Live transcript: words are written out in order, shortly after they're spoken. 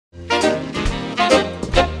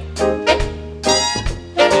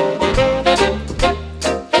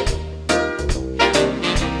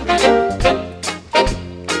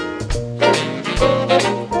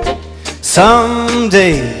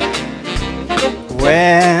Someday,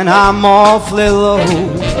 when I'm awfully low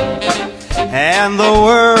and the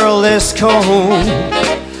world is cold,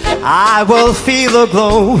 I will feel a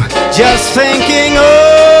glow just thinking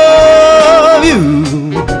of you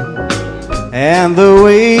and the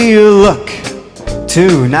way you look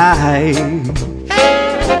tonight.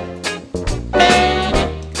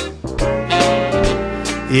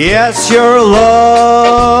 Yes, you're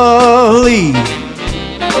lovely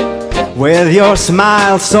with your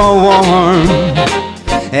smile so warm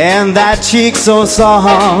and that cheek so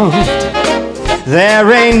soft.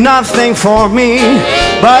 There ain't nothing for me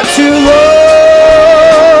but to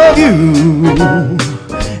love you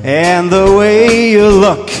and the way you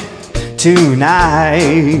look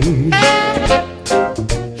tonight.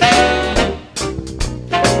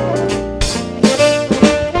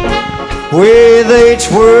 With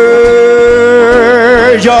each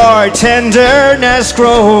word your tenderness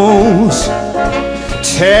grows,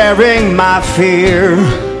 tearing my fear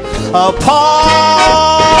apart.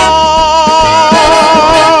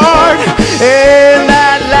 In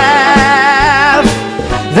that laugh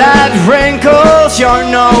that wrinkles your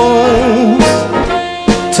nose,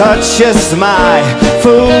 touches my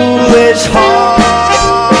foolish heart.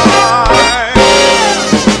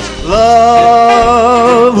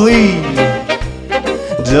 Lovely,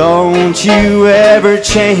 don't you ever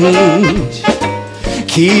change.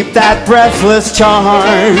 Keep that breathless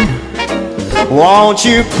charm. Won't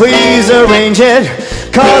you please arrange it?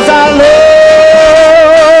 'Cause I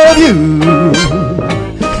love you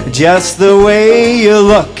just the way you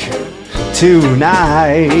look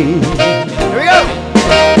tonight. Here we go.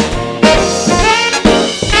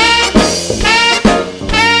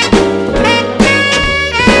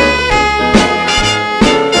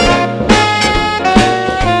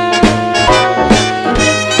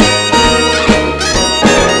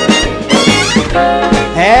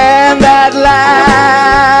 And that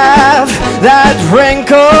laugh that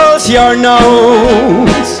wrinkles your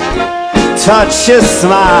nose, touches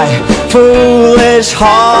my foolish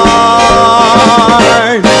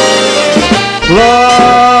heart.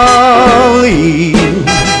 Lovely,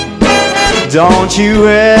 don't you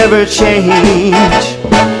ever change.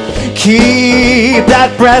 Keep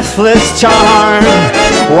that breathless charm.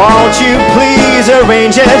 Won't you please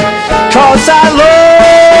arrange it? 'Cause I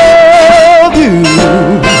love you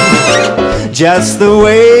just the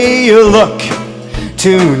way you look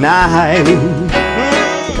tonight.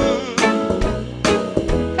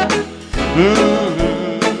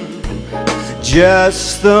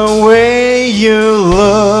 Just the way you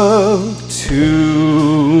look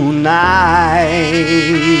tonight.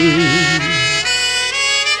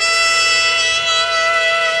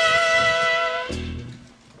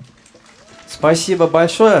 Спасибо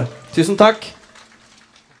большое. Tusen takk.